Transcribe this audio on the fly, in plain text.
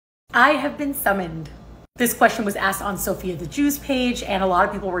I have been summoned. This question was asked on Sophia the Jew's page, and a lot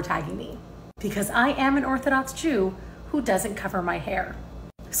of people were tagging me because I am an Orthodox Jew who doesn't cover my hair.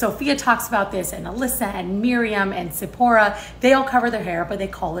 Sophia talks about this, and Alyssa and Miriam and Zipporah, they all cover their hair, but they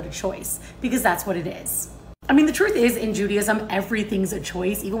call it a choice because that's what it is. I mean, the truth is, in Judaism, everything's a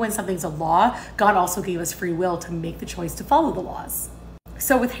choice. Even when something's a law, God also gave us free will to make the choice to follow the laws.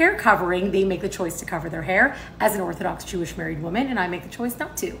 So with hair covering, they make the choice to cover their hair as an Orthodox Jewish married woman, and I make the choice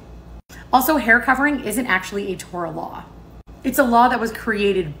not to. Also, hair covering isn't actually a Torah law. It's a law that was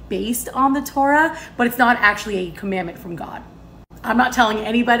created based on the Torah, but it's not actually a commandment from God. I'm not telling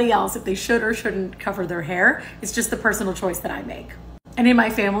anybody else if they should or shouldn't cover their hair. It's just the personal choice that I make. And in my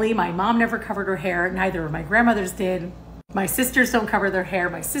family, my mom never covered her hair. Neither of my grandmothers did. My sisters don't cover their hair.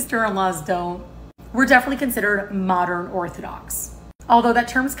 My sister-in-laws don't. We're definitely considered modern Orthodox. Although that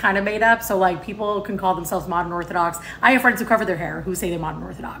term's kind of made up, so like people can call themselves modern Orthodox. I have friends who cover their hair who say they're modern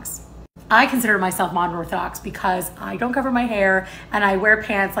Orthodox. I consider myself modern Orthodox because I don't cover my hair and I wear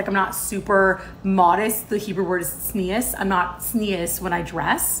pants. Like, I'm not super modest. The Hebrew word is tznius. I'm not tznius when I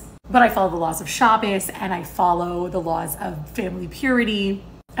dress, but I follow the laws of Shabbos, and I follow the laws of family purity,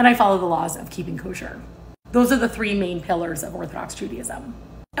 and I follow the laws of keeping kosher. Those are the three main pillars of Orthodox Judaism.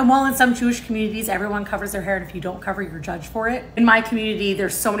 And while in some Jewish communities, everyone covers their hair, and if you don't cover, you're judged for it. In my community,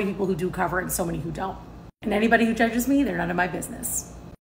 there's so many people who do cover and so many who don't. And anybody who judges me, they're none of my business.